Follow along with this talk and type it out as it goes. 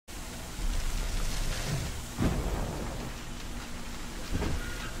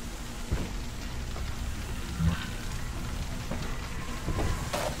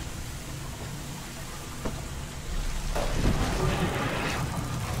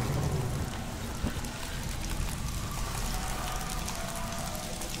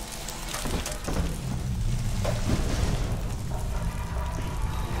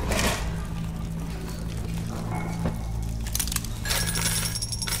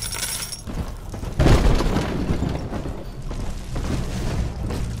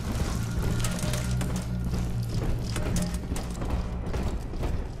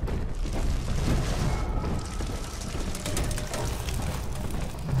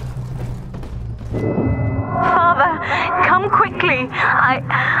Father, come quickly.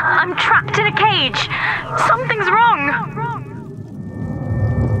 I'm trapped in a cage. Something's wrong.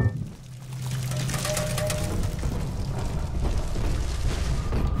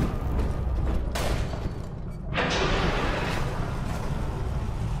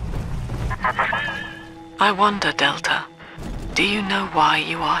 I wonder, Delta, do you know why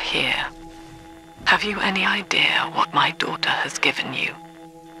you are here? Have you any idea what my daughter has given you?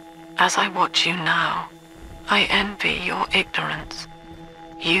 As I watch you now, I envy your ignorance.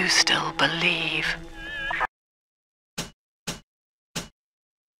 You still believe.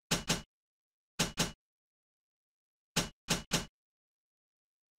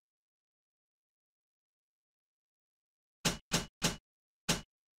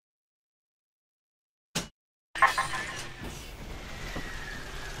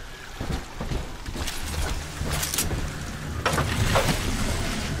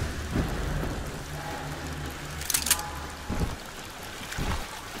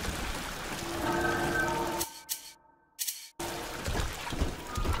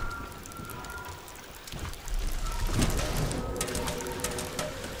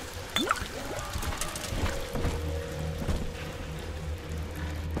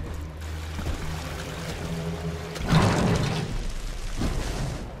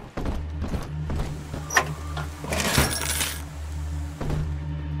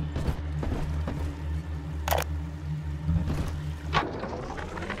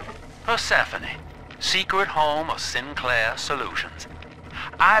 Persephone, secret home of Sinclair Solutions.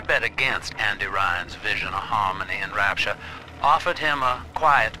 I bet against Andy Ryan's vision of harmony and rapture, offered him a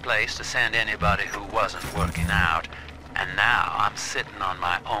quiet place to send anybody who wasn't working out, and now I'm sitting on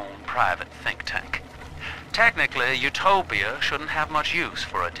my own private think tank. Technically, Utopia shouldn't have much use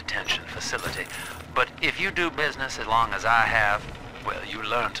for a detention facility, but if you do business as long as I have, well, you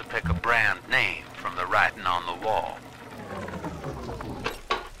learn to pick a brand name from the writing on the wall.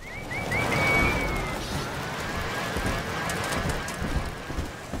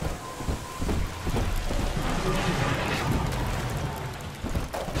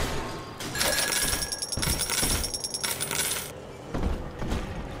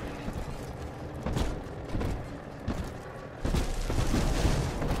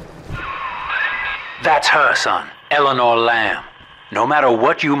 That's her, son, Eleanor Lamb. No matter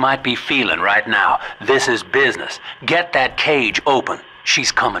what you might be feeling right now, this is business. Get that cage open.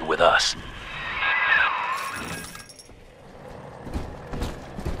 She's coming with us.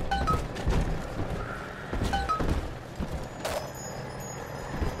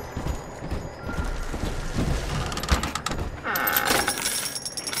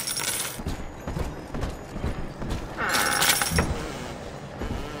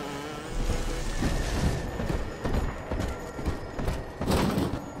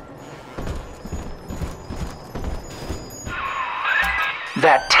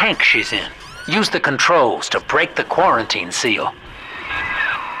 That tank she's in. Use the controls to break the quarantine seal.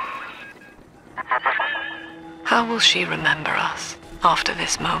 How will she remember us after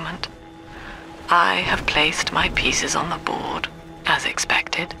this moment? I have placed my pieces on the board, as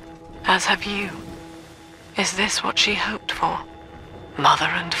expected, as have you. Is this what she hoped for? Mother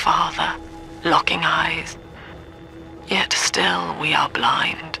and father, locking eyes. Yet still we are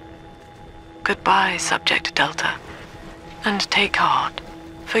blind. Goodbye, Subject Delta. And take heart,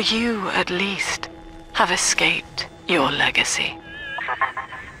 for you, at least, have escaped your legacy.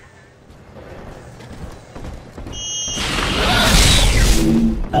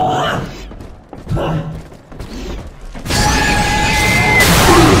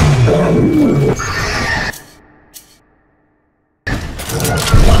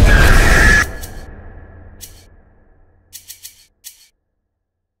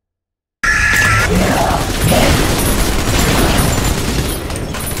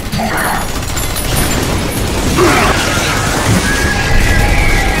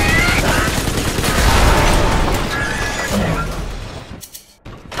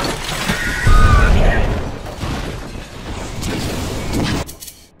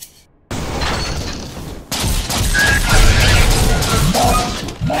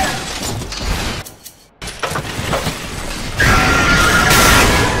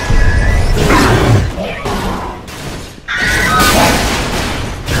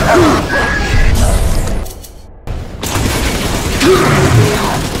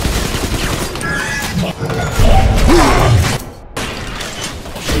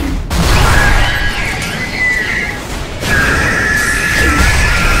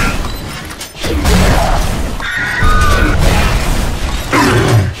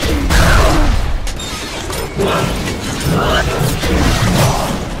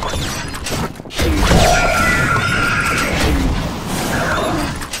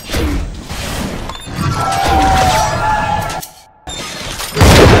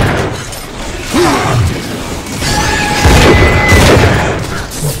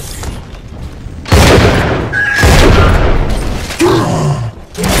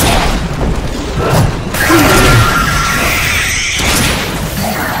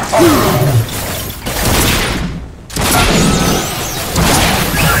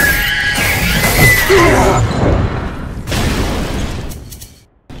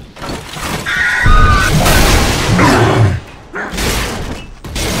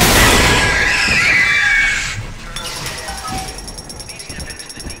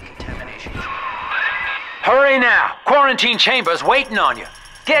 Hurry now! Quarantine chamber's waiting on you.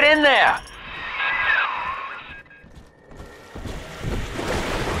 Get in there!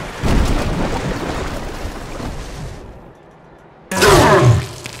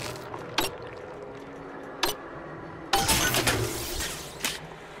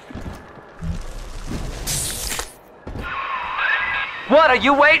 What are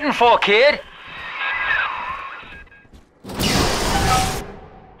you waiting for, kid?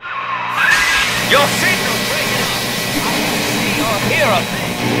 Your signal's breaking up. I can't see or hear a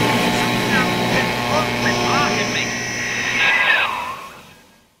thing.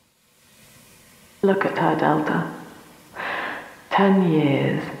 Look at her, Delta. 10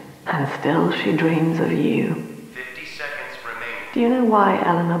 years, and still she dreams of you. 50 seconds remain. Do you know why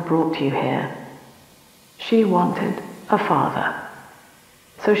Eleanor brought you here? She wanted a father.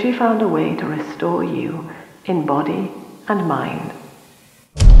 So she found a way to restore you in body and mind.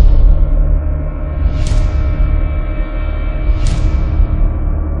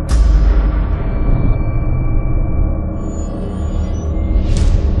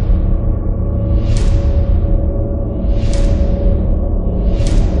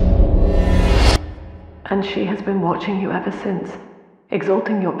 And she has been watching you ever since,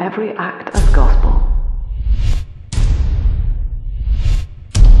 exalting your every act as gospel.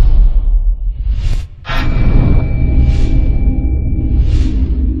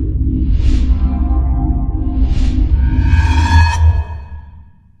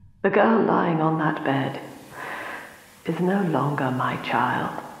 The girl lying on that bed is no longer my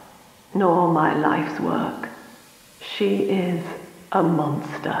child, nor my life's work. She is a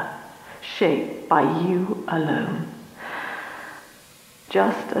monster, shaped by you alone,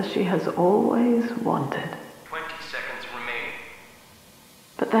 just as she has always wanted. 20 seconds remain.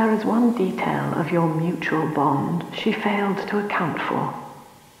 But there is one detail of your mutual bond she failed to account for.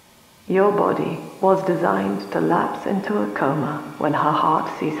 Your body was designed to lapse into a coma when her heart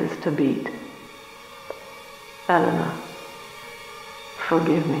ceases to beat. Eleanor,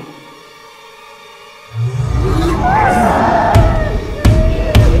 forgive me.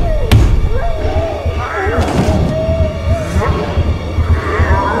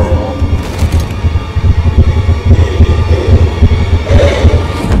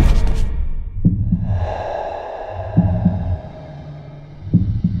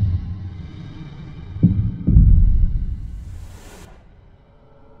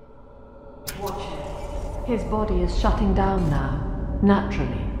 His body is shutting down now,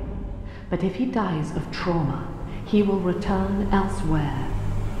 naturally. But if he dies of trauma, he will return elsewhere.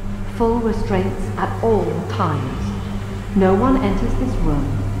 Full restraints at all times. No one enters this room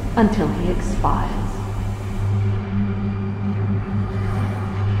until he expires.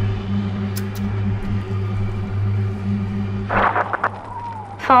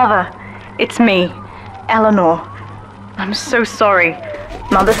 Father, it's me, Eleanor. I'm so sorry.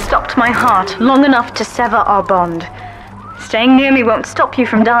 Mother stopped my heart long enough to sever our bond. Staying near me won't stop you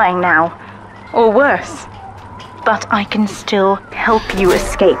from dying now. Or worse. But I can still help you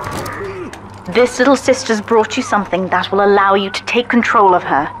escape. This little sister's brought you something that will allow you to take control of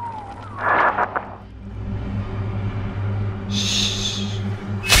her.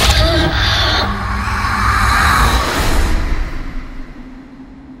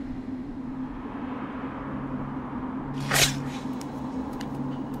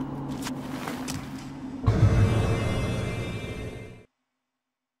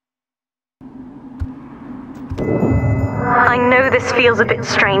 I know this feels a bit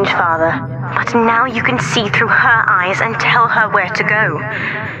strange, Father, but now you can see through her eyes and tell her where to go.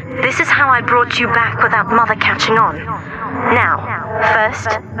 This is how I brought you back without Mother catching on. Now, first,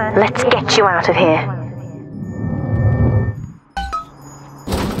 let's get you out of here.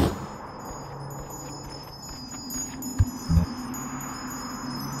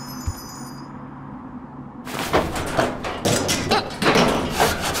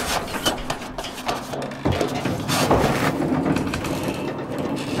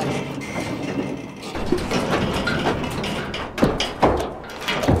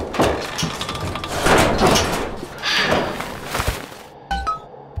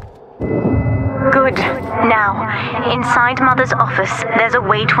 Inside Mother's office, there's a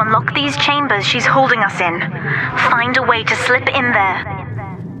way to unlock these chambers she's holding us in. Find a way to slip in there.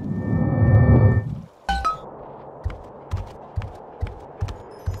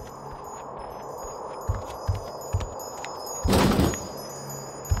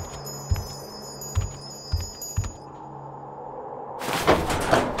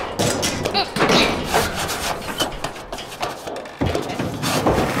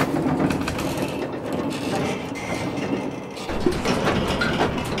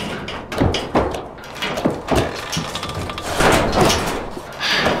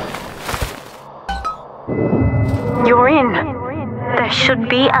 should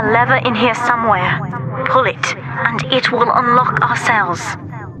be a lever in here somewhere. Pull it, and it will unlock our cells.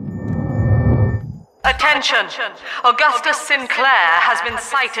 Attention! Augustus Sinclair has been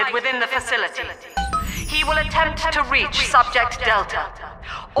sighted within the facility. He will attempt to reach Subject Delta.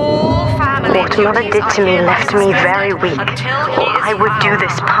 All family What Mother did to me left me very weak. I would do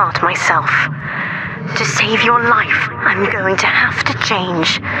this part myself. To save your life, I'm going to have to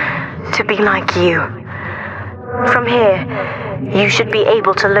change. To be like you. From here, you should be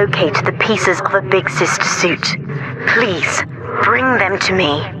able to locate the pieces of a Big Sister suit. Please, bring them to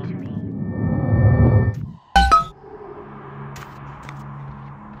me.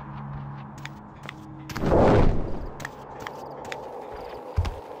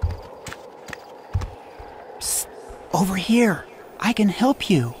 Psst, over here. I can help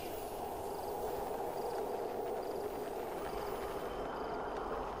you.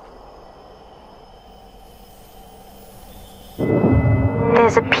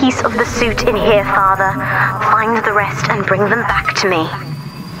 There's a piece of the suit in here, Father. Find the rest and bring them back to me.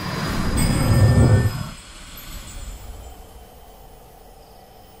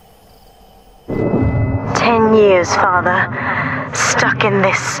 Years, Father. Stuck in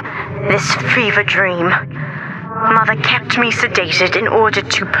this fever dream. Mother kept me sedated in order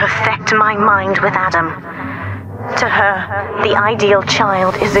to perfect my mind with Adam. To her, the ideal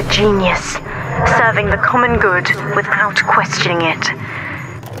child is a genius, serving the common good without questioning it.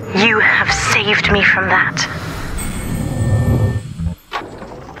 You have saved me from that.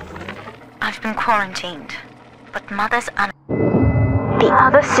 I've been quarantined, but Mother's The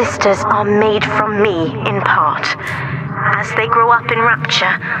other sisters are made from me, in part. As they grow up in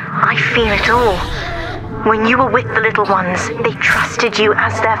Rapture, I feel it all. When you were with the little ones, they trusted you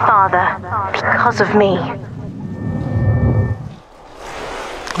as their father, because of me.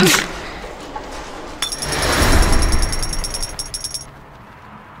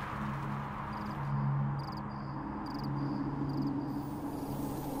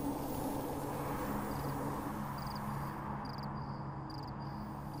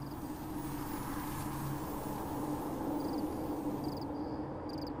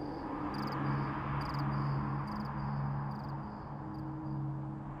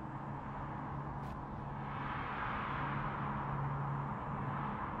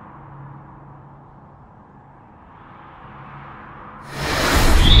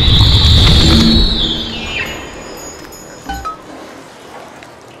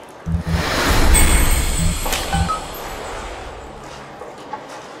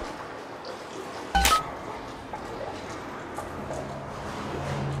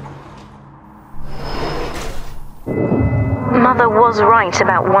 Mother was right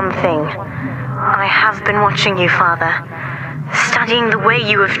about one thing. I have been watching you, Father, studying the way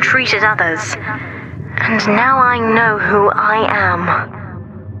you have treated others, and now I know who I am.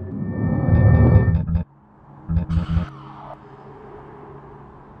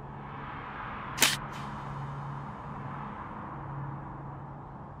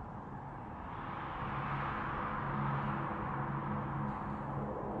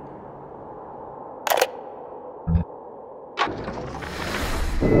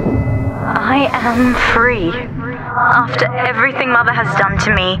 I am free. After everything Mother has done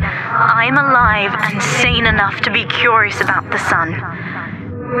to me, I am alive and sane enough to be curious about the sun.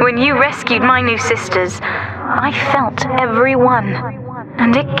 When you rescued my new sisters, I felt every one,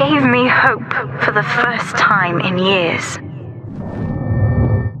 and it gave me hope for the first time in years.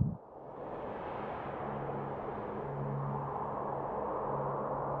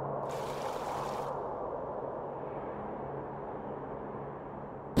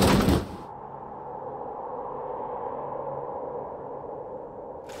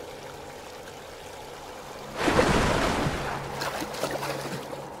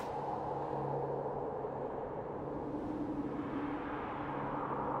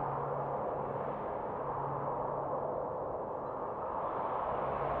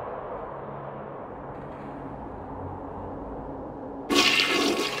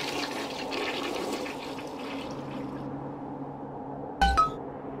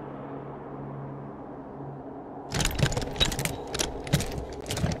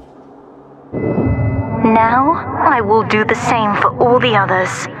 Now, I will do the same for all the others,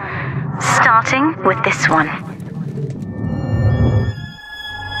 starting with this one.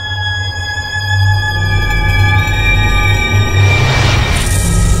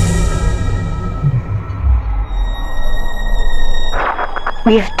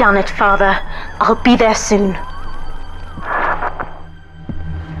 We've done it, Father. I'll be there soon.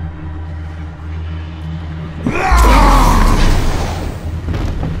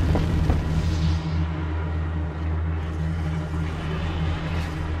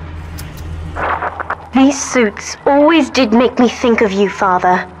 These suits always did make me think of you,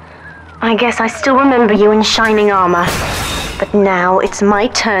 Father. I guess I still remember you in shining armor. But now it's my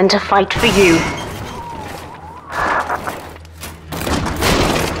turn to fight for you.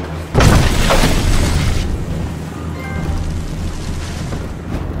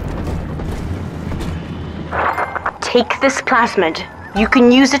 Take this plasmid. You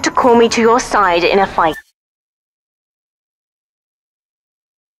can use it to call me to your side in a fight.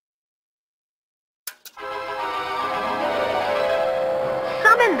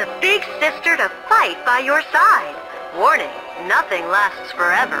 Summon the big sister to fight by your side. Warning, nothing lasts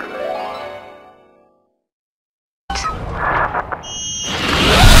forever.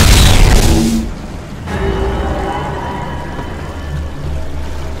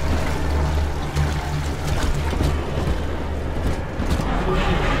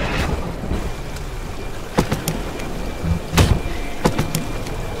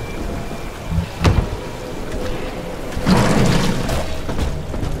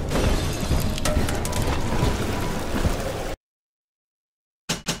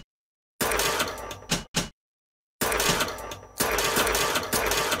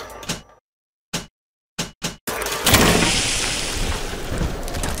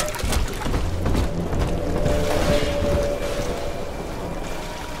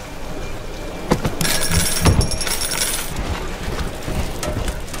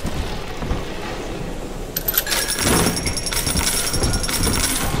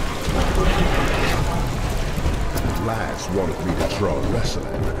 Wanted me to try wrestling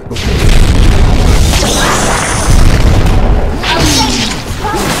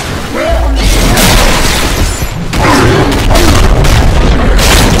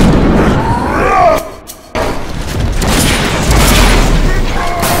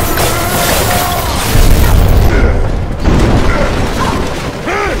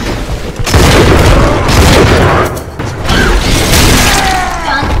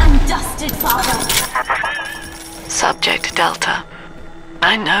Subject Delta,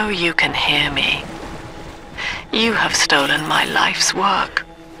 I know you can hear me. You have stolen my life's work,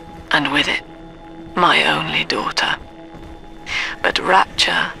 and with it, my only daughter. But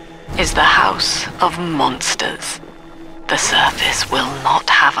Rapture is the house of monsters. The surface will not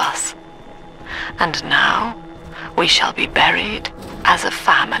have us. And now, we shall be buried as a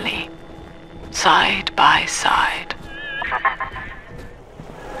family, side by side.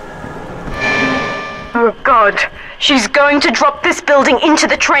 Oh God, she's going to drop this building into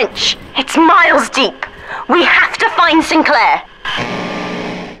the trench. It's miles deep. We have to find Sinclair.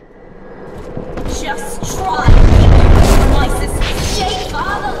 Just try. My sister's Jake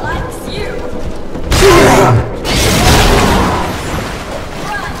father likes you.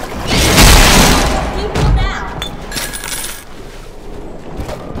 Run. People now.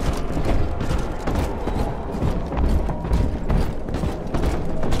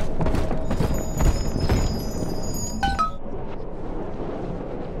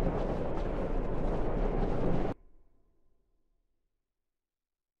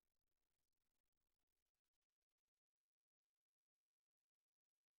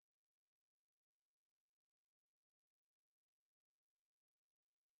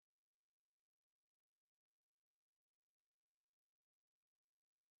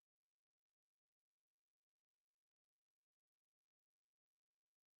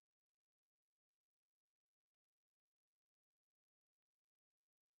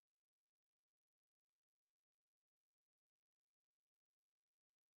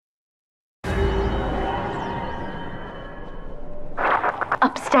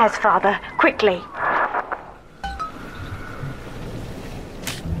 Upstairs, Father, quickly.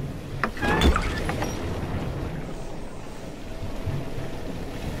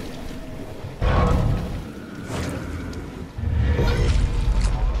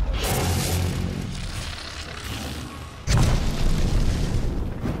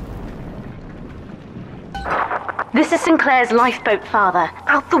 This is Sinclair's lifeboat, Father.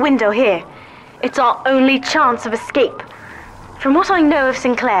 Out the window here. It's our only chance of escape. From what I know of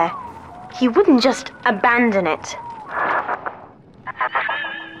Sinclair, he wouldn't just abandon it.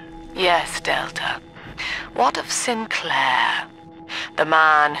 Yes, Delta. What of Sinclair? The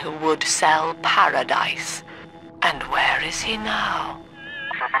man who would sell paradise. And where is he now?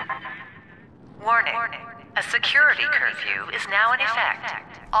 Warning. A security curfew is now in effect.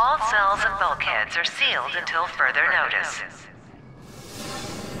 All cells and bulkheads are sealed until further notice.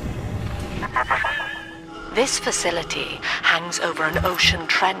 This facility hangs over an ocean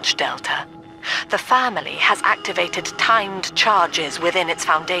trench, Delta. The family has activated timed charges within its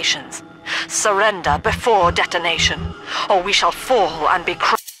foundations. Surrender before detonation, or we shall fall and be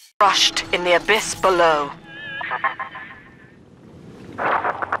crushed. crushed in the abyss below.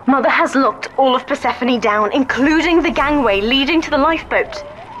 Mother has locked all of Persephone down, including the gangway leading to the lifeboat.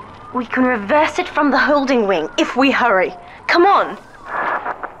 We can reverse it from the holding wing if we hurry. Come on!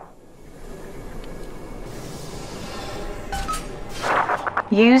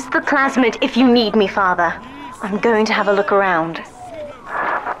 Use the plasmid if you need me, Father. I'm going to have a look around.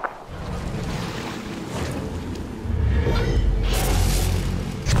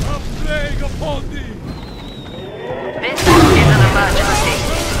 This is an emergency.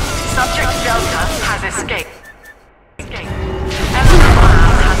 Subject Delta has escaped. Eleanor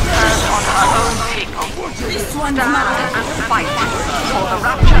has turned on her own people. This one Stand matters. and fight for the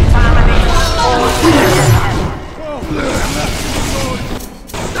Rapture family or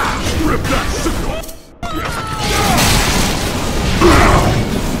Rip that signal!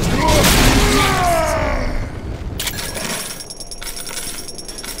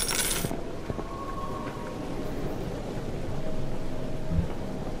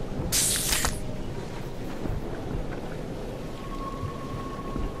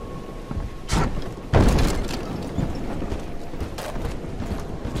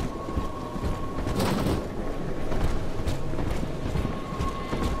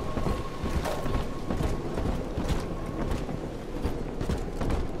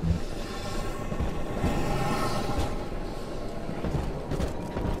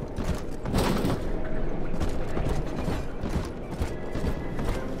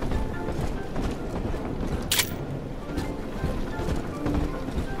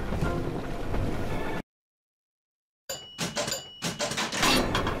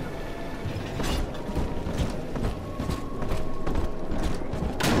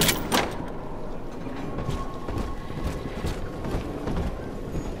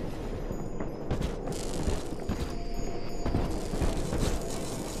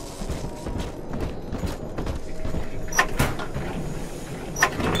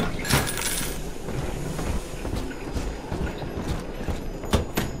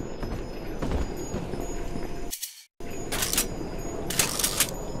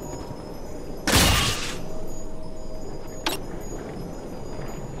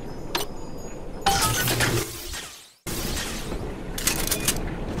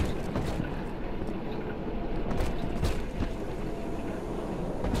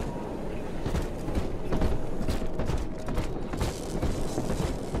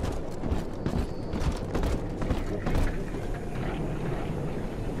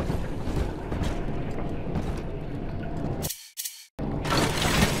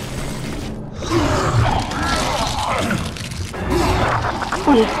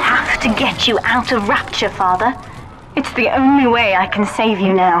 We have to get you out of Rapture, Father. It's the only way I can save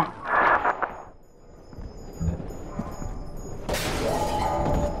you now.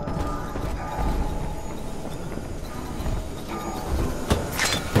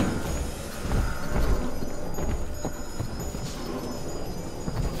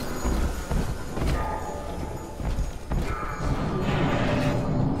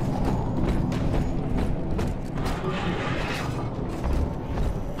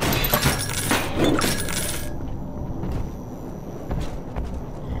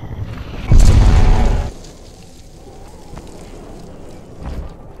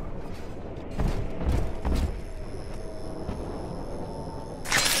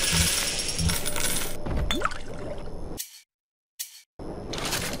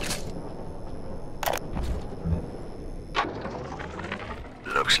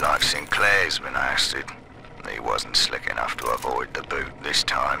 Looks like Sinclair's been ousted. He wasn't slick enough to avoid the boot this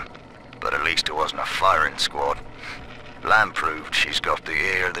time. But at least it wasn't a firing squad. Lamb proved she's got the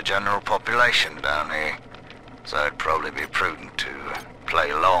ear of the general population down here. So it'd probably be prudent to play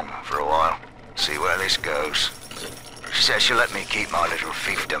along for a while. See where this goes. She says she'll let me keep my little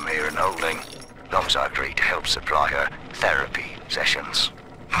fiefdom here in holding. As long as I agree to help supply her therapy sessions.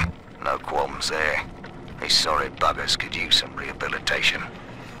 No qualms there. These sorry buggers could use some rehabilitation.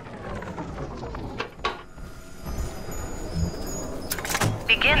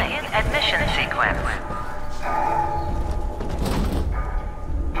 Beginning admission sequence.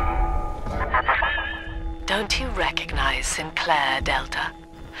 Don't you recognize Sinclair, Delta?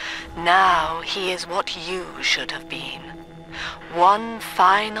 Now he is what you should have been. One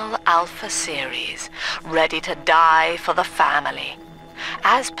final Alpha series, ready to die for the family.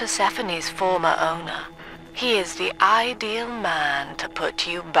 As Persephone's former owner, he is the ideal man to put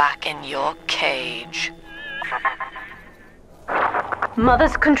you back in your cage.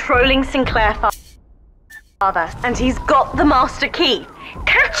 Mother's controlling Sinclair, Father, and he's got the master key.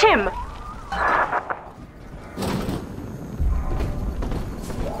 Catch him!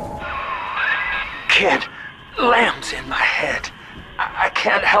 It's in my head. I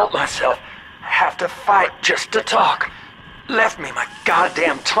can't help myself. I have to fight just to talk. Left me my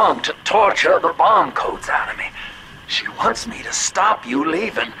goddamn tongue to torture the bomb codes out of me. She wants me to stop you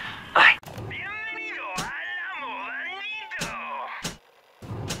leaving.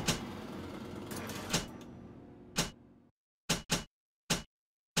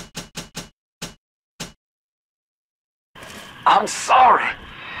 I'm sorry.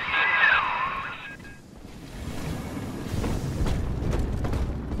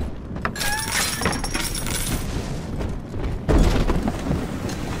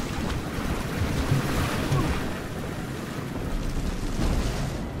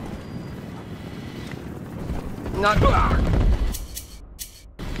 Not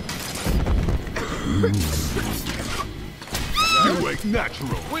You ain't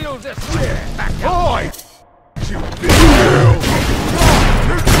natural. We'll just back Boy! You big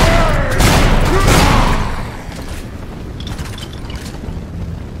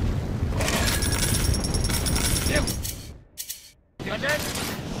You're dead?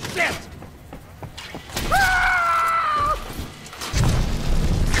 Yes!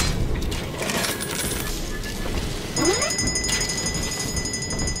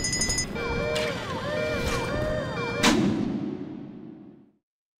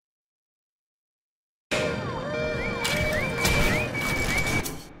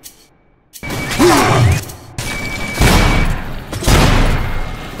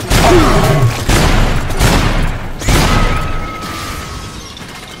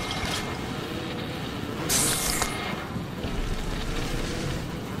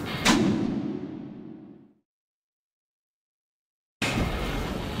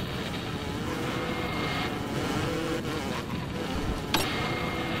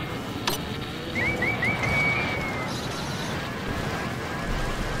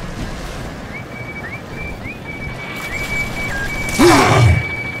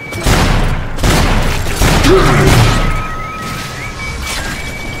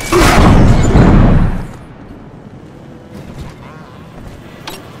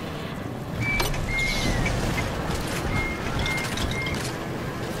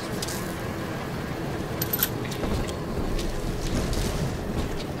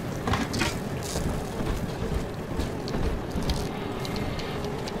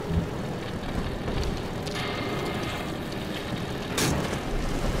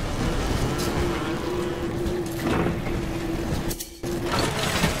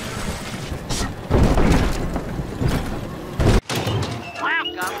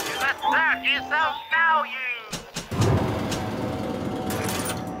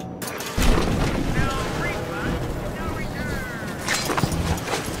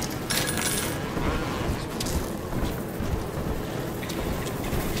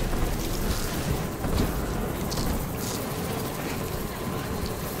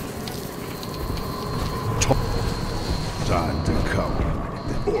 time to come,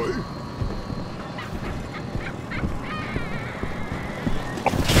 boy.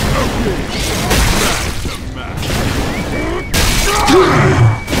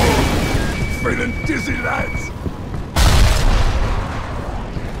 Feeling dizzy, lads.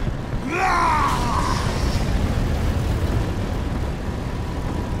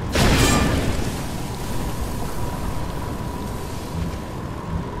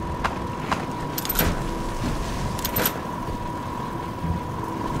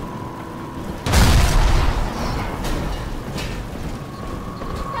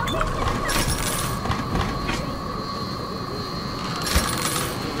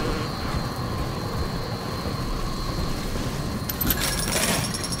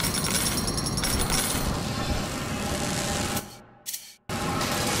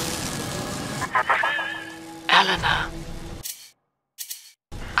 Eleanor,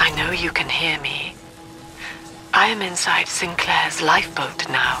 I know you can hear me. I am inside Sinclair's lifeboat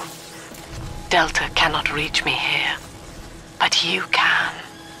now. Delta cannot reach me here, but you can.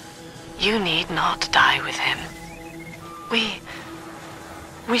 You need not die with him.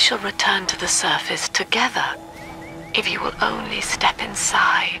 We shall return to the surface together, if you will only step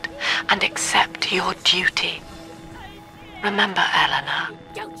inside and accept your duty. Remember, Eleanor,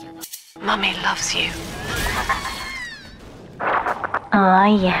 Mummy loves you. Ah,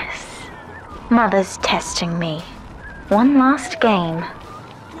 yes. Mother's testing me. One last game.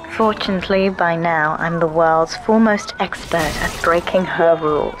 Fortunately, by now, I'm the world's foremost expert at breaking her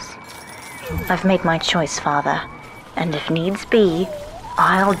rules. I've made my choice, Father, and if needs be,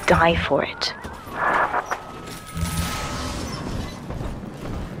 I'll die for it.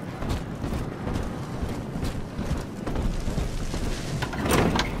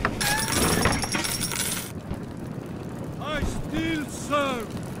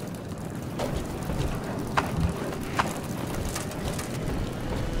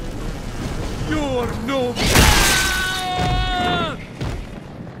 You're no...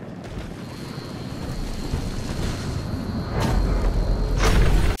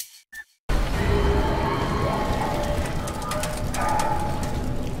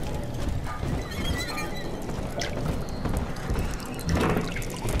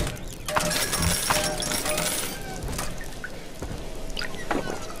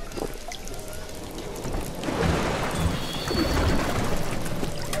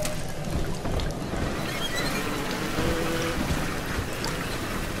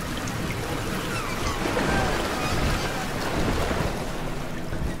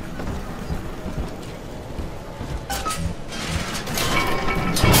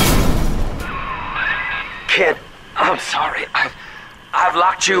 Kid, I'm sorry. I've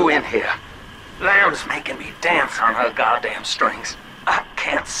locked you in here. Lamb's making me dance on her goddamn strings. I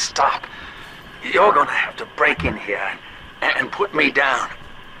can't stop. You're gonna have to break in here and put me down.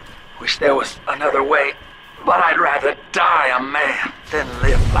 Wish there was another way, but I'd rather die a man than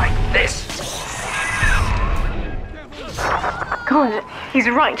live like this. God, he's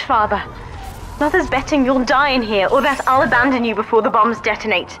right, Father. Mother's betting you'll die in here, or that I'll abandon you before the bombs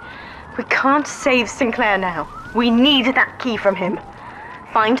detonate. We can't save Sinclair now. We need that key from him.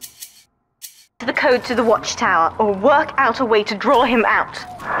 Find the code to the watchtower, or work out a way to draw him out.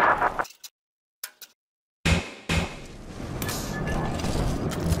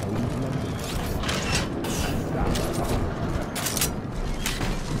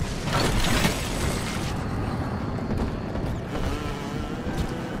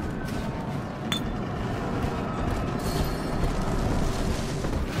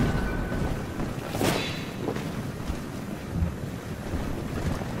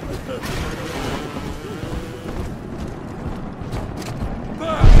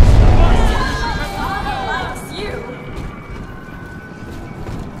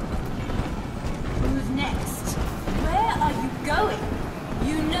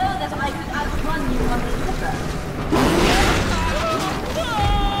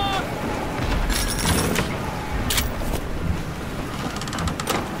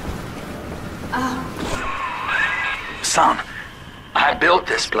 Son, I built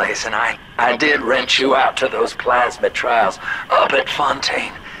this place and I did rent you out to those plasmid trials up at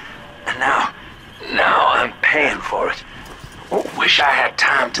Fontaine. And now I'm paying for it. Wish I had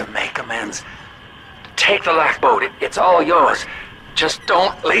time to make amends. Take the lifeboat, it's all yours. Just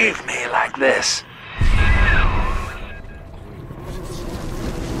don't leave me like this.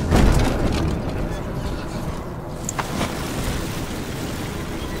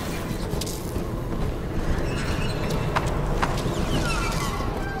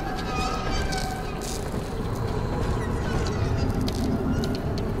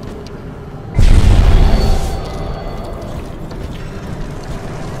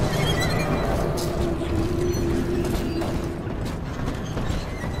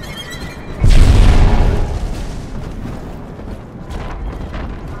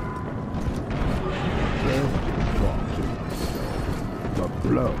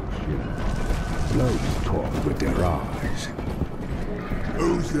 Blokes talk with their eyes.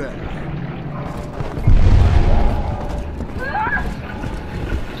 Who's that?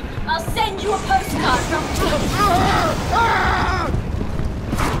 I'll send you a postcard from...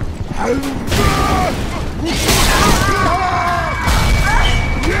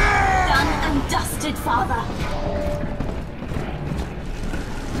 Done and dusted, Father.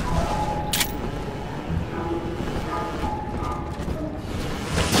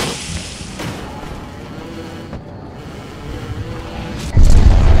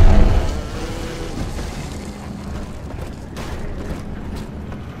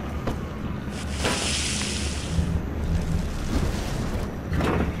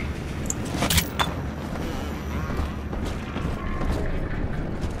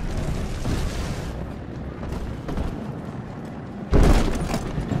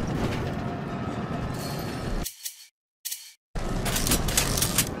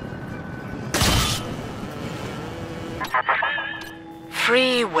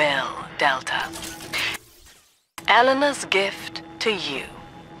 Free will, Delta. Eleanor's gift to you.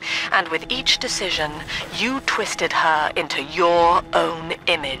 And with each decision, you twisted her into your own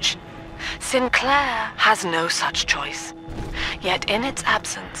image. Sinclair has no such choice. Yet in its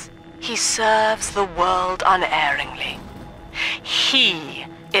absence, he serves the world unerringly. He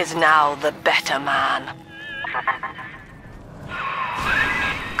is now the better man.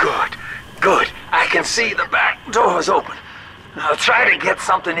 Good. I can see the back door's open. I'll try to get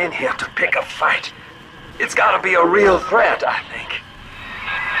something in here to pick a fight. It's gotta be a real threat, I think.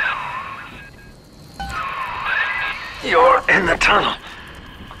 You're in the tunnel.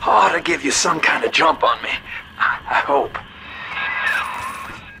 Ought to give you some kind of jump on me. I hope.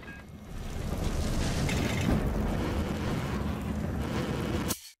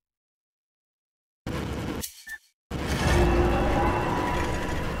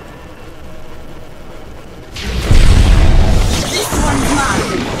 This one's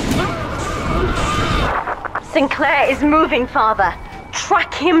mine. Sinclair is moving, Father.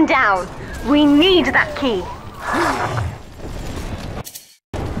 Track him down. We need that key.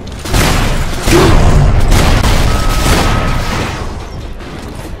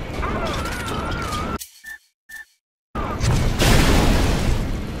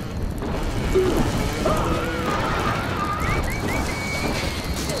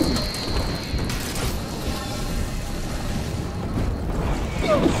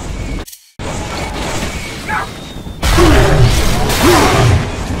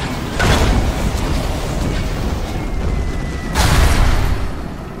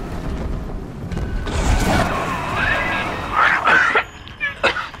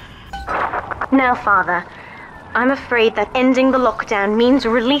 Now, Father, I'm afraid that ending the lockdown means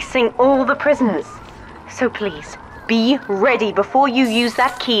releasing all the prisoners. So please, be ready before you use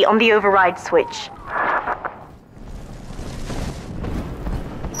that key on the override switch.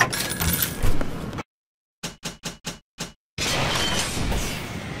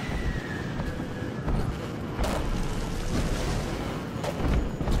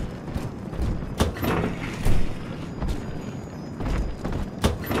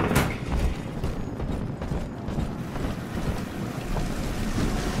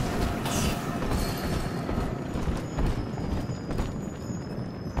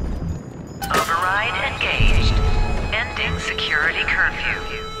 Override engaged. Ending security curfew.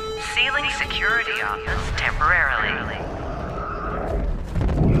 Sealing security office temporarily.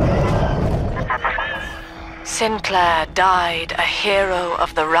 Sinclair died a hero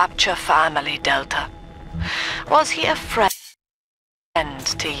of the Rapture family, Delta. Was he a friend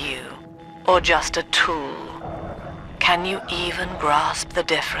to you, or just a tool? Can you even grasp the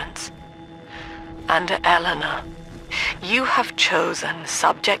difference? And Eleanor, you have chosen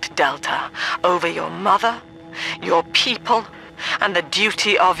Subject Delta over your mother, your people, and the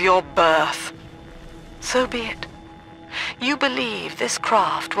duty of your birth. So be it. You believe this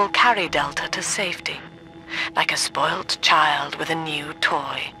craft will carry Delta to safety, like a spoilt child with a new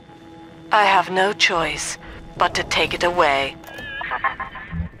toy. I have no choice but to take it away.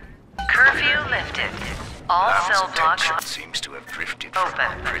 Curfew lifted. All cell blocks seems to have drifted open. from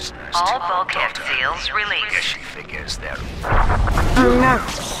our prisoners All to bulkhead Data. seals Guess released. she figures they're... Oh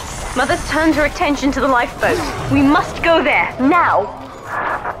no. Mother's turned her attention to the lifeboat. We must go there, now!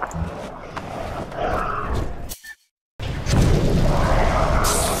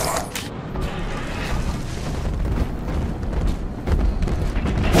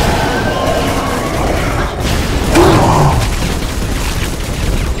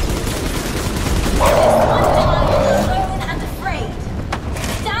 Alone and afraid.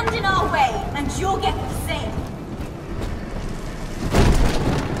 Stand in our way, and you'll get the same.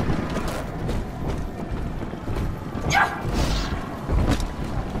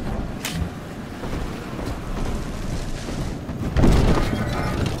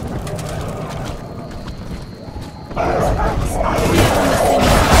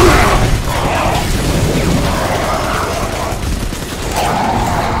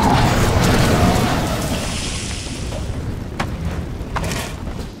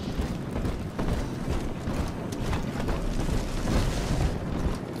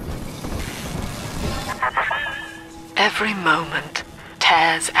 Every moment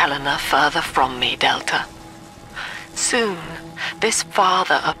tears Eleanor further from me, Delta. Soon, this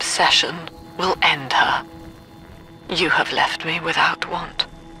father obsession will end her. You have left me without want.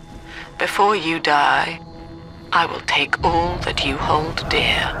 Before you die, I will take all that you hold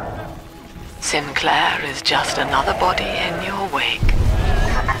dear. Sinclair is just another body in your wake.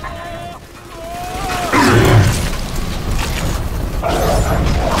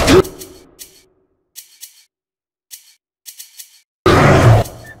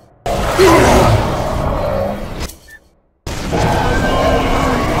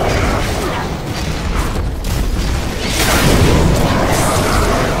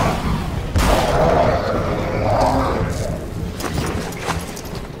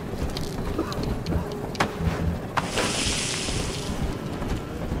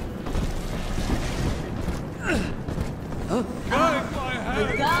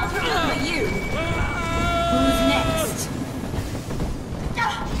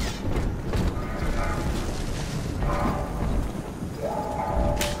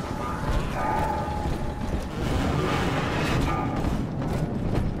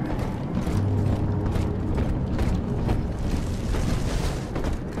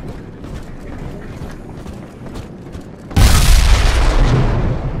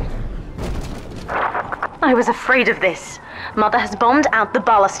 I was afraid of this. Mother has bombed out the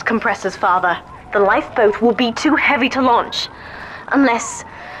ballast compressors, Father. The lifeboat will be too heavy to launch. Unless...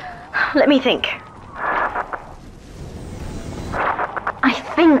 let me think. I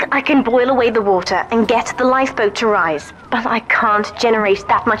think I can boil away the water and get the lifeboat to rise, but I can't generate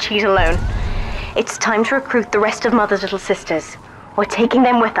that much heat alone. It's time to recruit the rest of Mother's little sisters. We're taking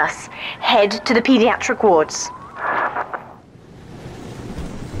them with us. Head to the pediatric wards.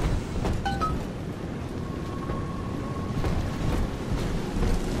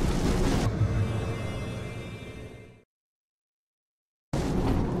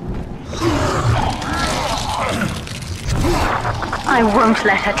 I won't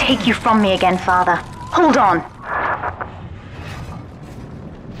let her take you from me again, Father. Hold on.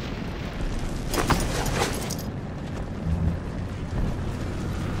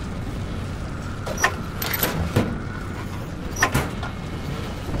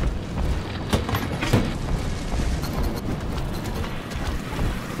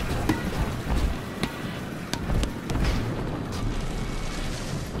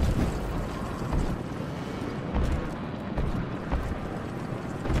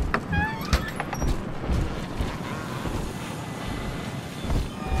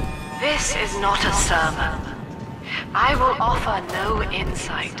 This is not a sermon. I will offer no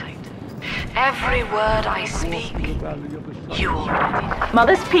insight. Every word I speak, you already know.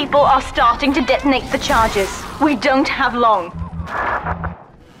 Mother's people are starting to detonate the charges. We don't have long.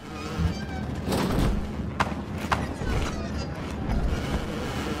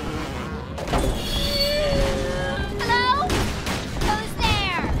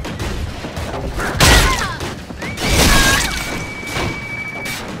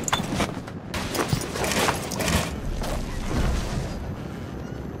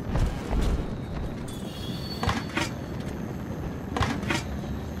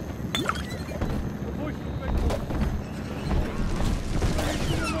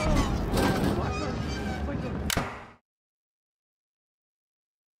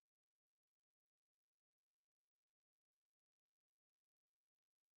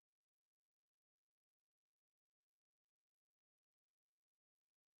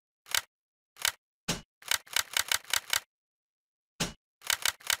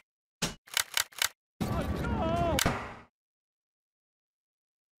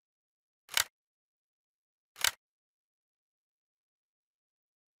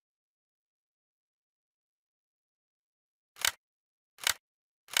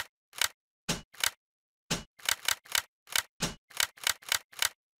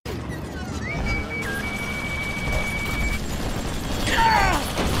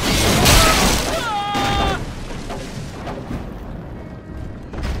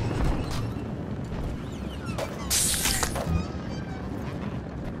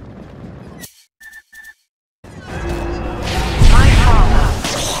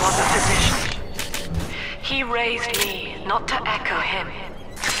 He raised me not to echo him,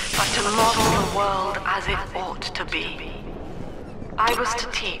 but to model the world as it ought to be. I was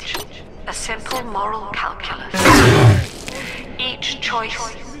to teach a simple moral calculus. Each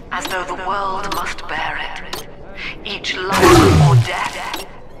choice as though the world must bear it. Each life or death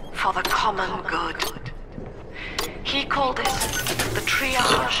for the common good. He called it the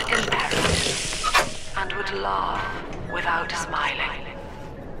triage imperative, and would laugh without smiling.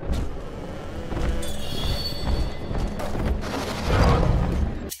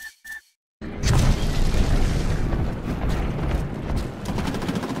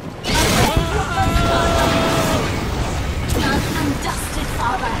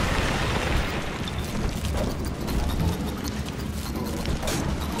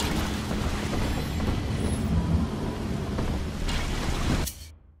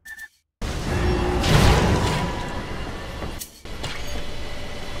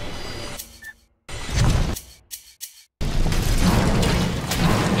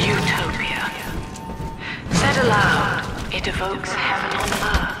 It evokes heaven on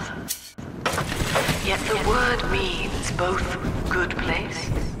earth. Yet the word means both good place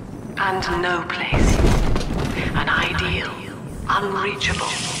and no place. An ideal, unreachable.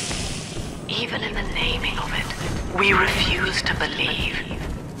 Even in the naming of it, we refuse to believe.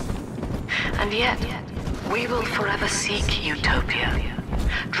 And yet, we will forever seek utopia,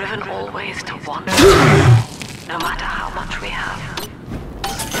 driven always to want, no matter how much we have.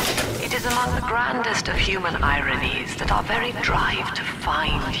 It is among the grandest of human ironies that our very drive to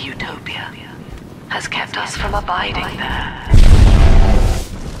find utopia has kept us from abiding there.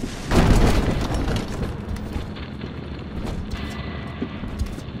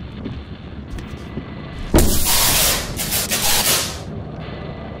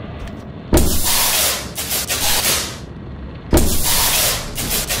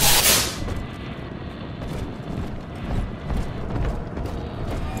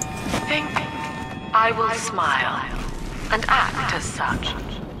 I will smile and act as such.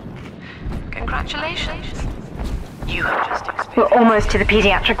 Congratulations. You have just experienced... We're almost to the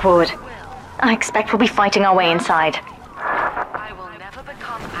pediatric ward. I expect we'll be fighting our way inside. I will never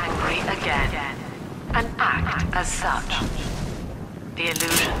become angry again and act as such. The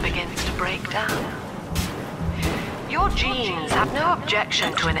illusion begins to break down. Your genes have no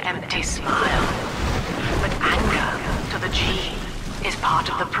objection to an empty smile, but anger to the gene is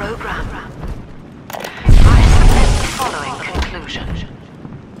part of the program. I submit the following conclusion.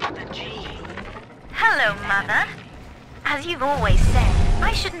 The gene... Hello, Mother. As you've always said,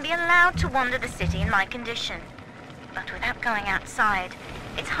 I shouldn't be allowed to wander the city in my condition. But without going outside,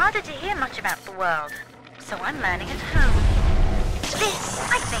 it's harder to hear much about the world, so I'm learning at home. This,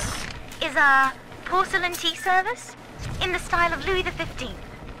 I think, is a porcelain tea service in the style of Louis XV.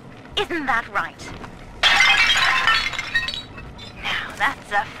 Isn't that right? Now,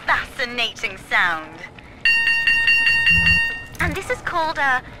 that's a fascinating sound. And this is called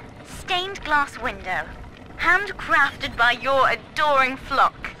a stained glass window, handcrafted by your adoring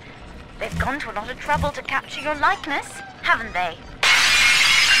flock. They've gone to a lot of trouble to capture your likeness, haven't they?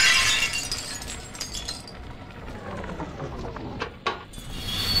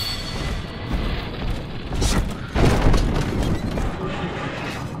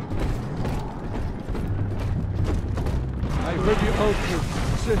 I heard you also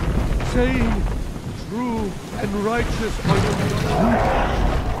saying, true and righteous are you.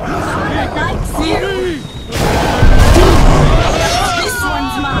 Someone likes you! This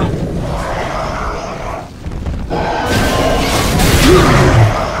one's mine!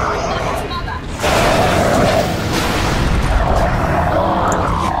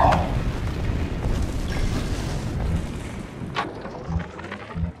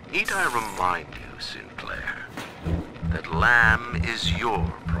 Need I remind you, Sinclair, that Lamb is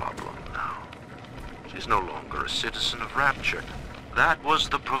your problem now. She's no longer a citizen of Rapture. That was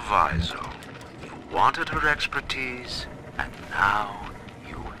the proviso. You wanted her expertise, and now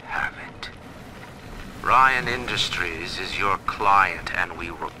you have it. Ryan Industries is your client, and we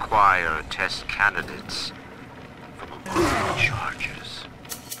require test candidates from among the charges.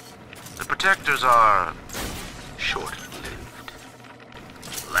 The protectors are short-lived.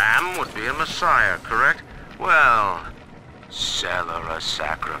 Lamb would be a messiah, correct? Well, sell her a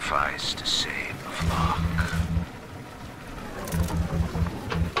sacrifice to save the flock.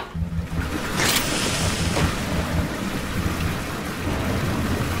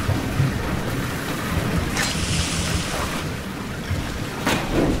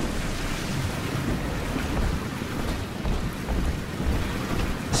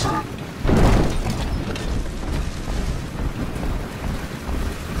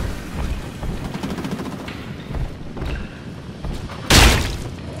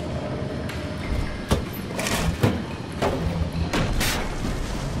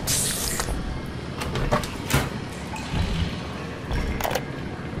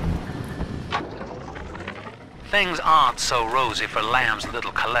 Things aren't so rosy for Lamb's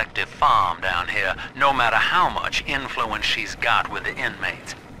little collective farm down here, no matter how much influence she's got with the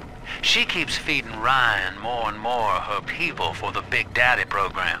inmates. She keeps feeding Ryan more and more of her people for the Big Daddy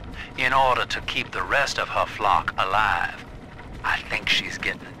program in order to keep the rest of her flock alive. I think she's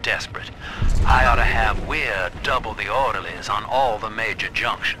getting desperate. I ought to have Weir double the orderlies on all the major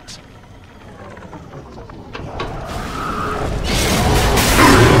junctions.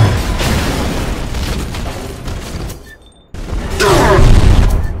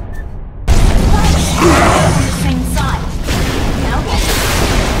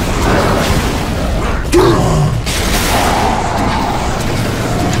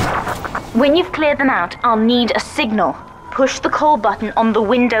 When you've cleared them out, I'll need a signal. Push the call button on the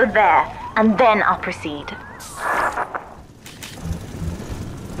window there, and then I'll proceed.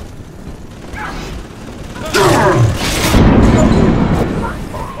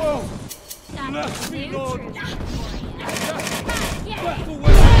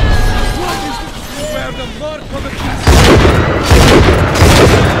 Where the mark of the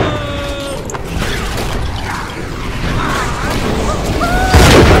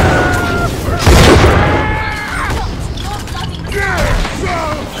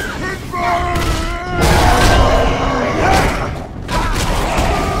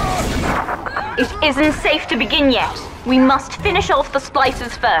It isn't safe to begin yet. We must finish off the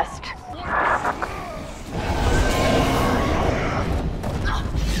splicers first.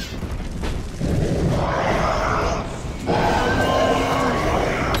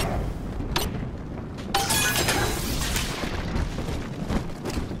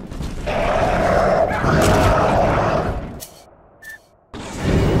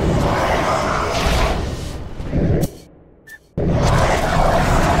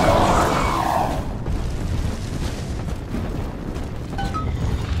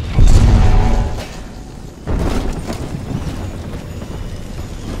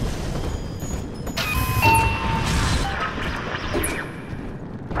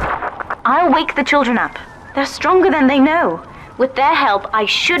 I'll wake the children up. They're stronger than they know. With their help, I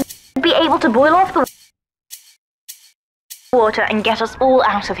should be able to boil off the water and get us all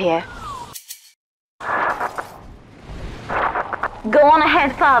out of here. Go on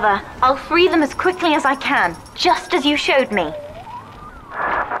ahead, Father. I'll free them as quickly as I can, just as you showed me.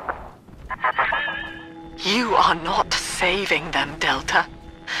 You are not saving them, Delta,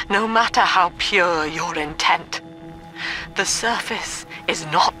 no matter how pure your intent. The surface is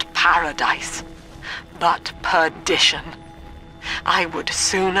not paradise, but perdition. I would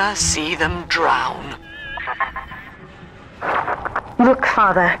sooner see them drown. Look,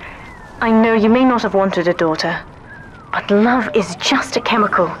 Father, I know you may not have wanted a daughter, but love is just a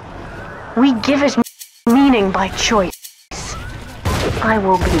chemical. We give it meaning by choice. I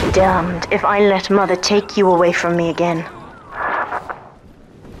will be damned if I let Mother take you away from me again.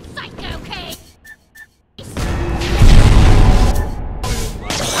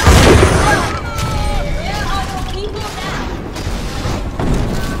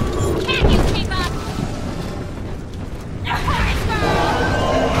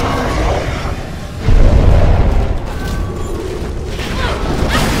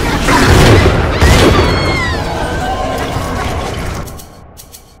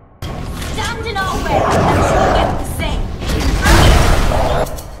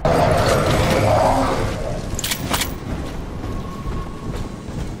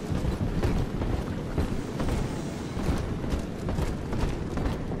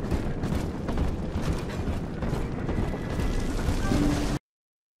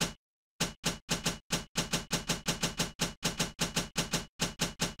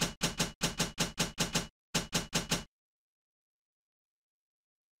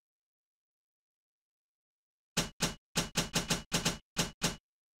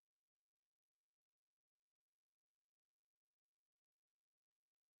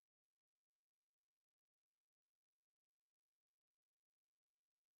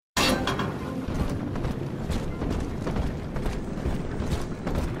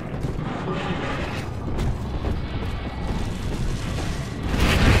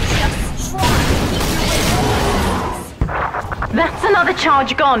 That's another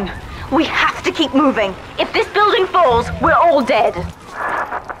charge gone. We have to keep moving. If this building falls, we're all dead.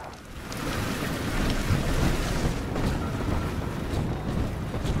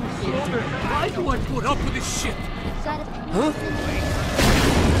 Why do I put up with this shit? Huh?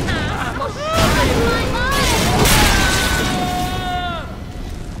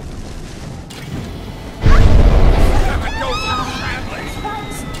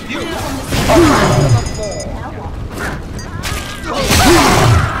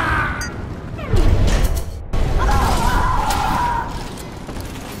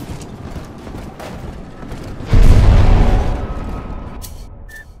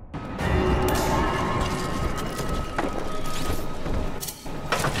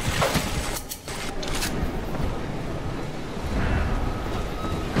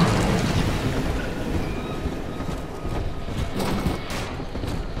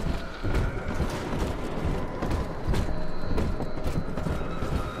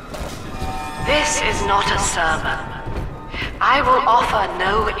 This is not a sermon. I will offer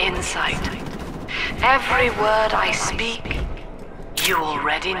no insight. Every word I speak, you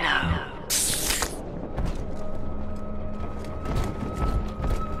already know.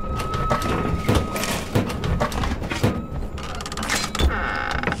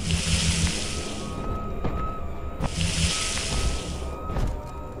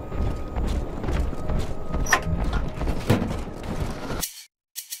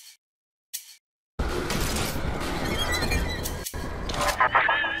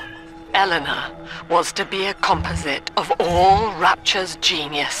 Eleanor was to be a composite of all Rapture's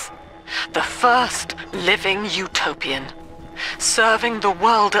genius, the first living utopian, serving the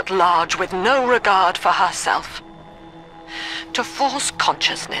world at large with no regard for herself. To force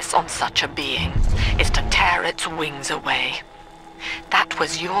consciousness on such a being is to tear its wings away. That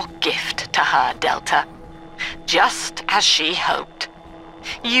was your gift to her, Delta, just as she hoped.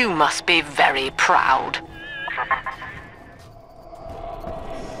 You must be very proud.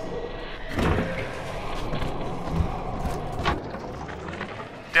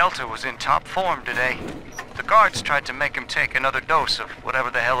 Delta was in top form today. The guards tried to make him take another dose of whatever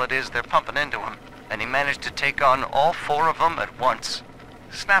the hell it is they're pumping into him, and he managed to take on all 4 of them at once.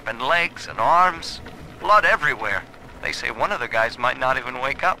 Snapping legs and arms, blood everywhere. They say one of the guys might not even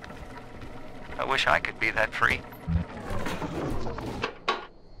wake up. I wish I could be that free.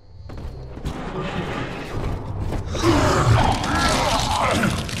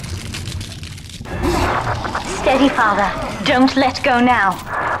 Steady, Father. Don't let go now.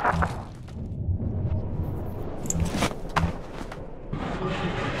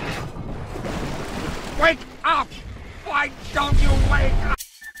 Wake up! Why don't you wake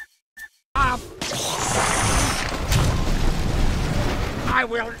up? I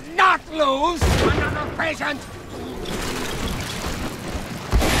will not lose another patient!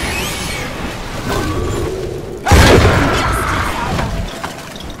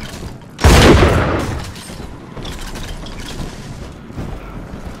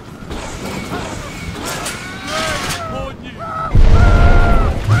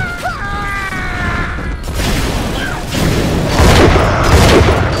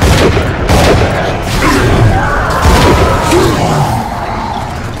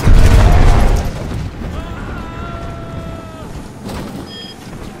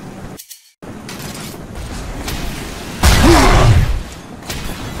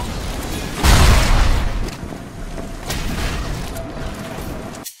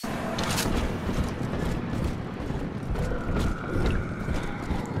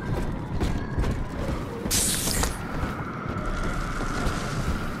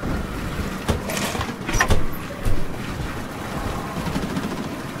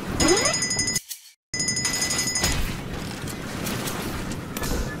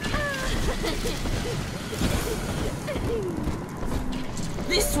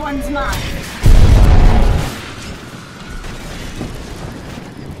 This one's mine.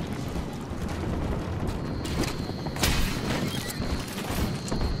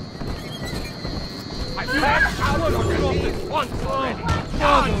 I've had hours of this once already.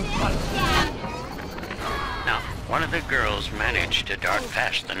 Now, one of the girls managed to dart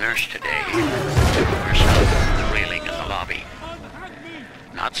past the nurse today, herself the railing in the lobby.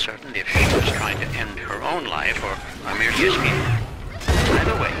 Not certain if she was trying to end her own life or merely escape.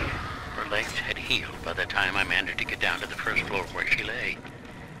 Either way, her legs had healed by the time I managed to get down to the first floor where she lay.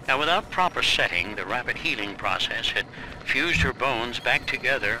 Now, without proper setting, the rapid healing process had fused her bones back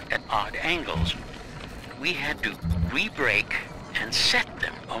together at odd angles. We had to re-break and set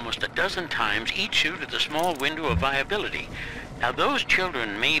them almost a dozen times, each due to the small window of viability. Now, those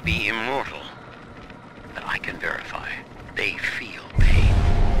children may be immortal, but I can verify they feel pain.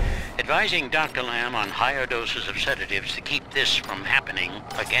 Advising Dr. Lamb on higher doses of sedatives to keep this from happening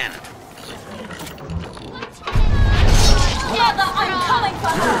again. Mother, I'm coming for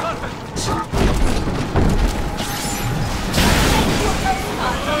her!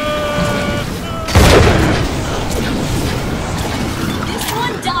 This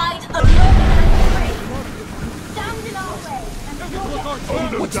one died alone. Stand in our way.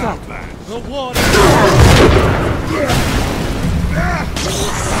 What's that? The water!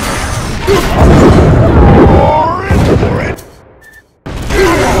 For it!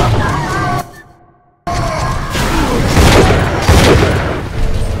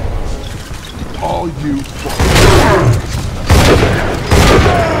 All you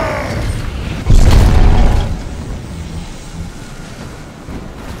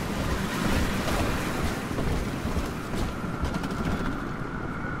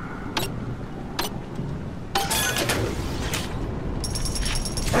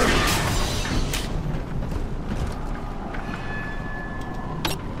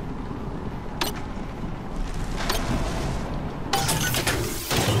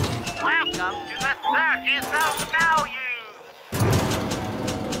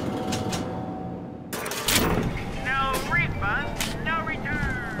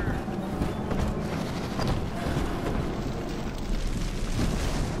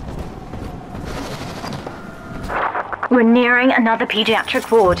We're nearing another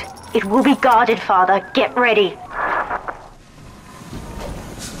pediatric ward. It will be guarded, Father. Get ready.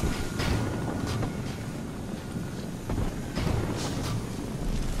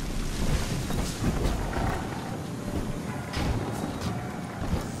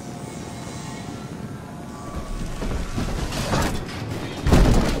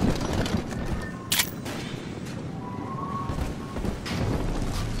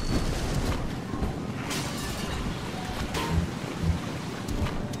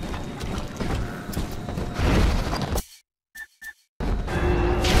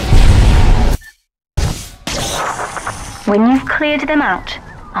 When you've cleared them out,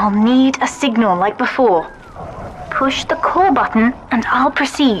 I'll need a signal like before. Push the call button and I'll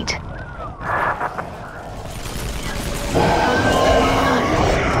proceed.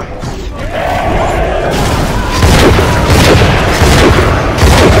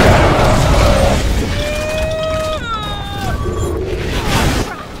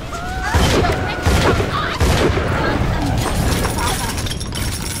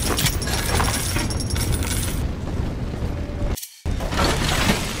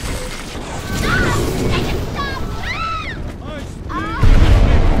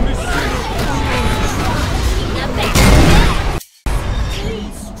 this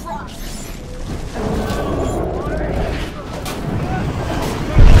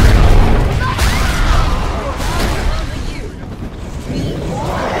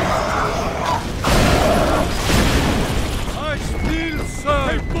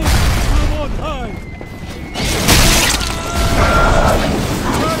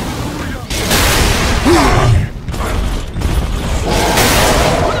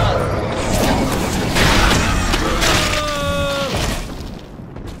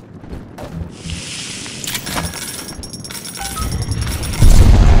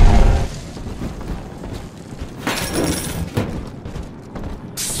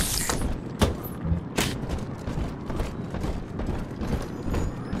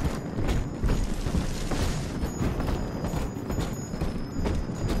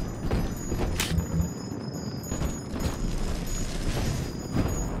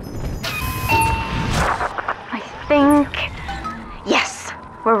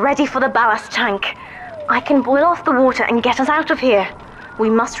ready for the ballast tank. I can boil off the water and get us out of here. We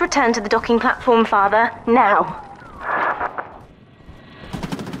must return to the docking platform, Father, now.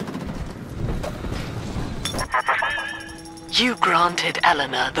 You granted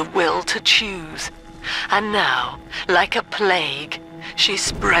Eleanor the will to choose, and now, like a plague, she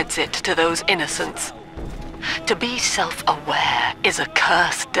spreads it to those innocents. To be self-aware is a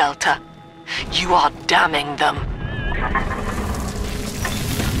curse, Delta. You are damning them.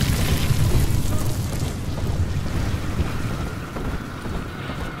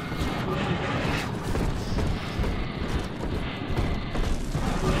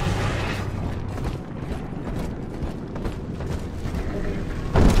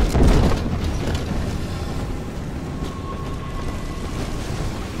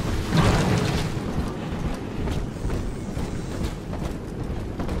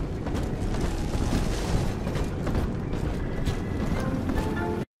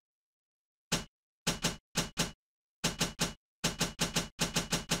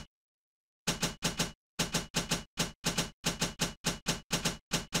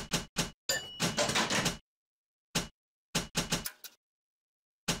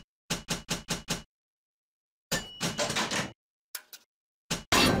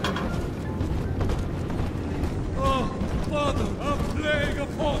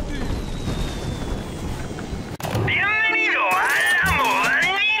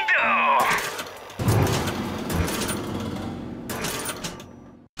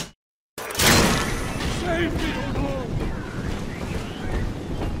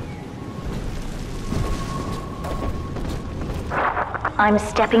 I'm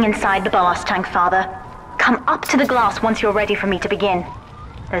stepping inside the ballast tank, Father. Come up to the glass once you're ready for me to begin.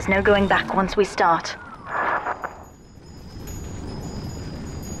 There's no going back once we start.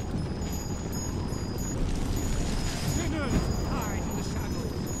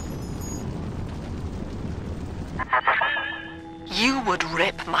 You would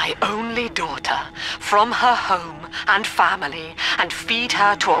rip my only daughter from her home and family and feed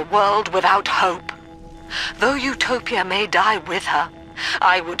her to a world without hope. Though Utopia may die with her,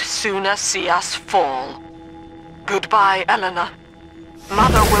 I would sooner see us fall. Goodbye, Eleanor.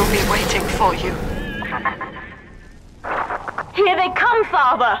 Mother will be waiting for you. Here they come,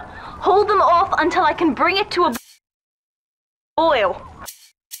 Father! Hold them off until I can bring it to a boil.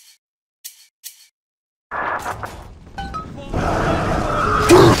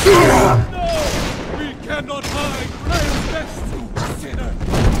 We cannot hide! I am best to sinner!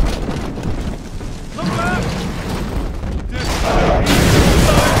 Come back!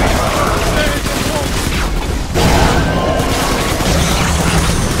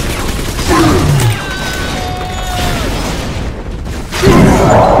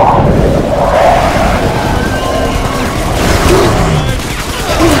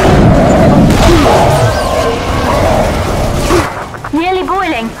 Nearly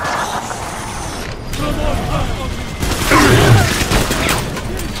boiling.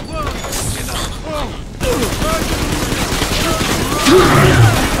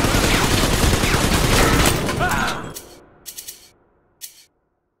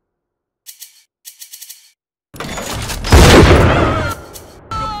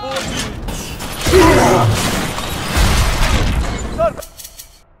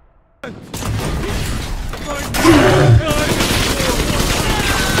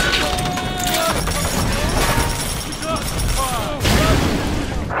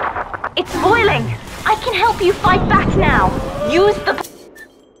 It's boiling! I can help you fight back now! Use the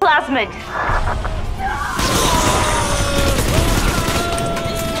plasmid!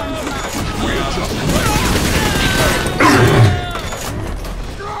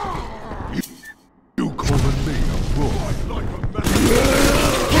 You calling me a boy?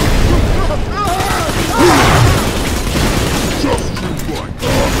 Just too much.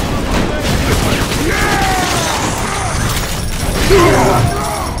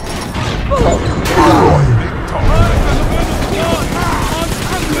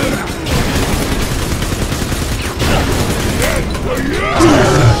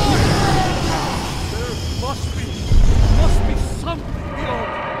 Must be something beyond.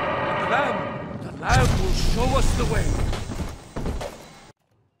 The lamb will show us the way.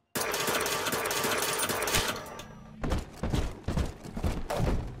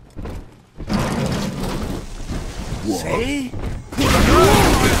 See?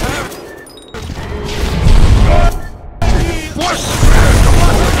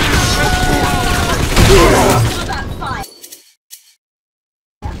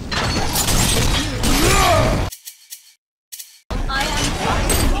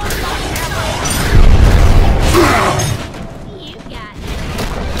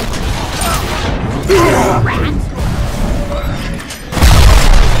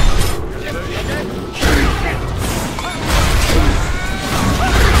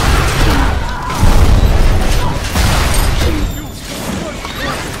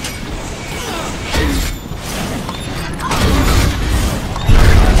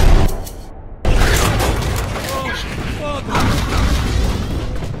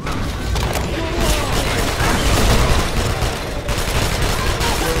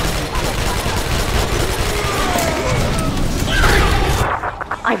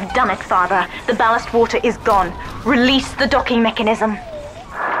 I've done it, Father. The ballast water is gone. Release the docking mechanism. The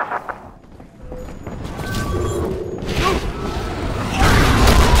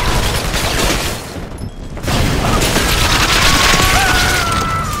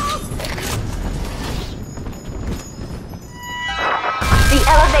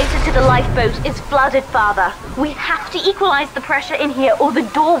elevator to the lifeboat is flooded, Father. We have to equalize the pressure in here or the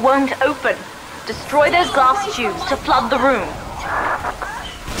door won't open. Destroy those glass tubes to flood the room.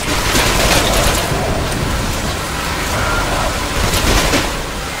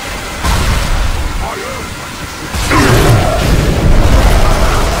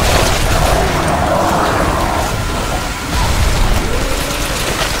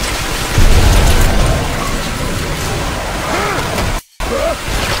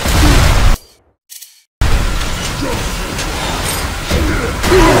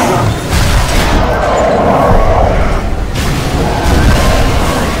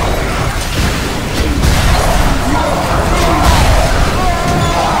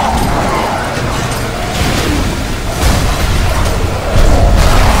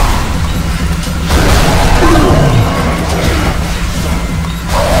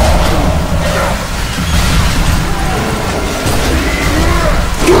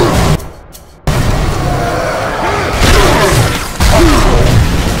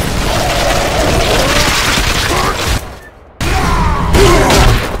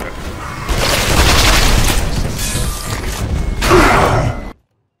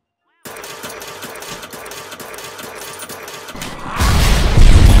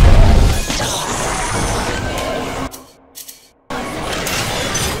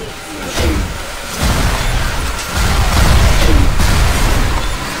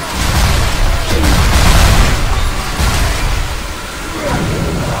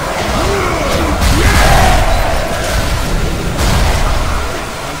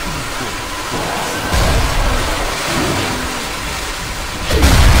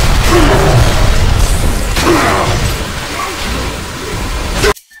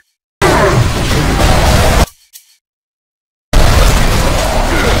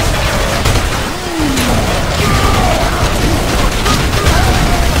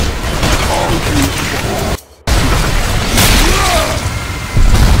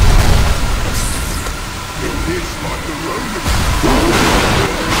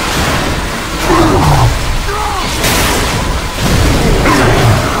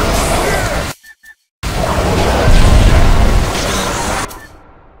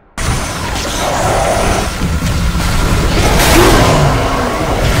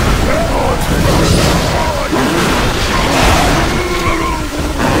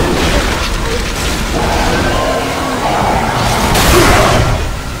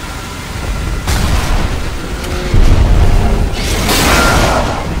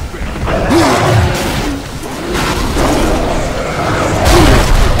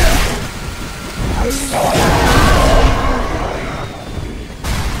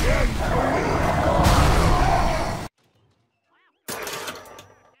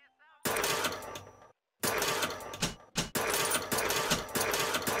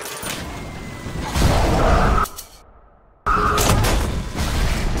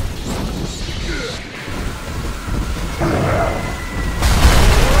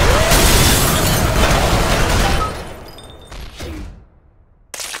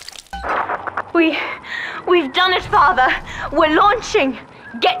 We've done it, Father. We're launching.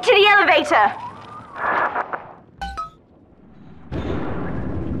 Get to the elevator.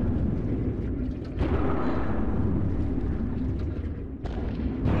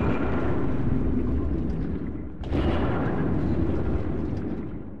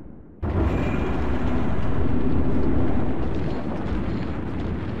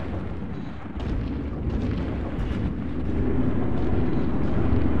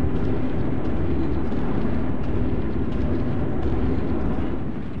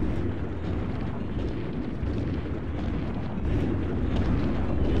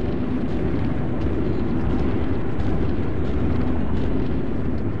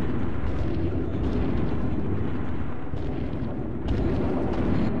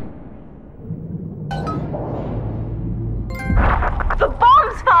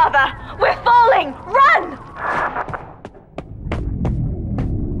 Father! We're falling! Run!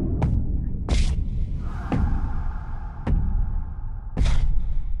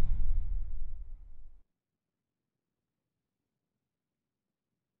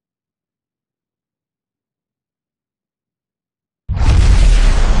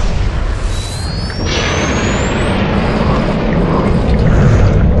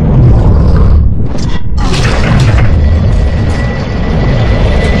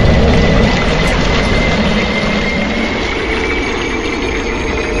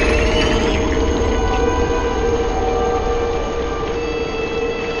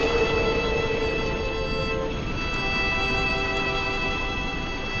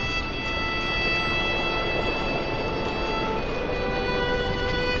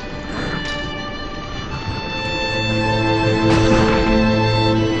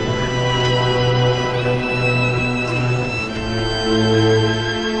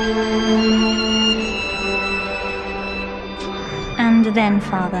 then,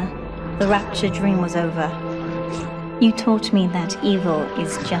 Father, the rapture dream was over. You taught me that evil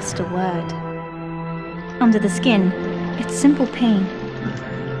is just a word. Under the skin, it's simple pain.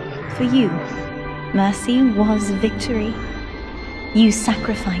 For you, mercy was victory. You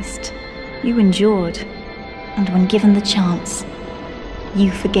sacrificed, you endured, and when given the chance,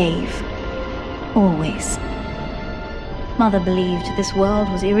 you forgave. Always. Mother believed this world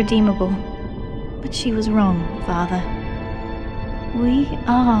was irredeemable, but she was wrong, Father. We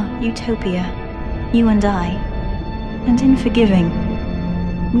are Utopia, you and I, and in forgiving,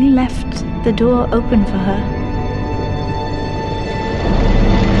 we left the door open for her.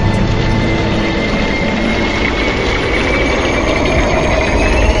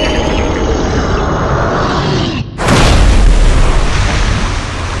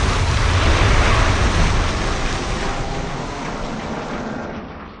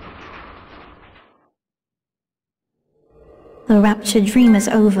 The rapture dream is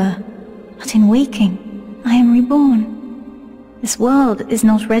over, but in waking, I am reborn. This world is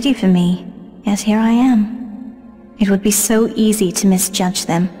not ready for me, yet here I am. It would be so easy to misjudge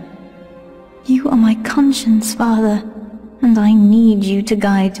them. You are my conscience, Father, and I need you to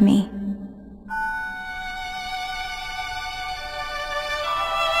guide me.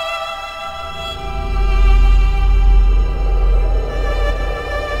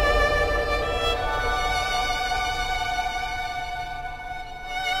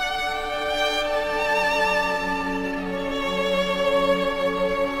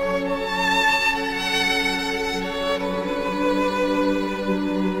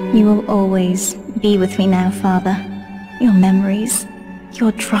 You will always be with me now, Father. Your memories,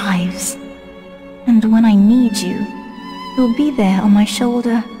 your drives. And when I need you, you'll be there on my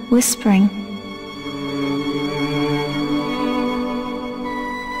shoulder, whispering.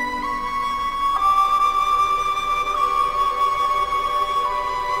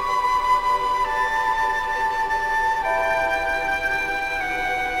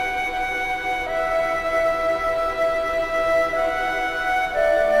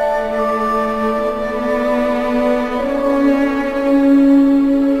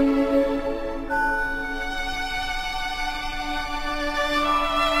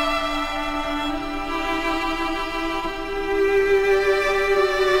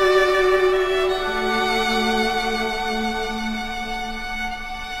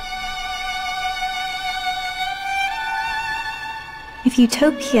 If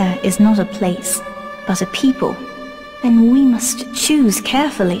Utopia is not a place, but a people, then we must choose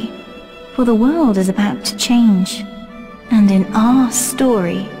carefully, for the world is about to change. And in our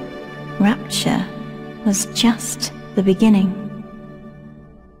story, rapture was just the beginning.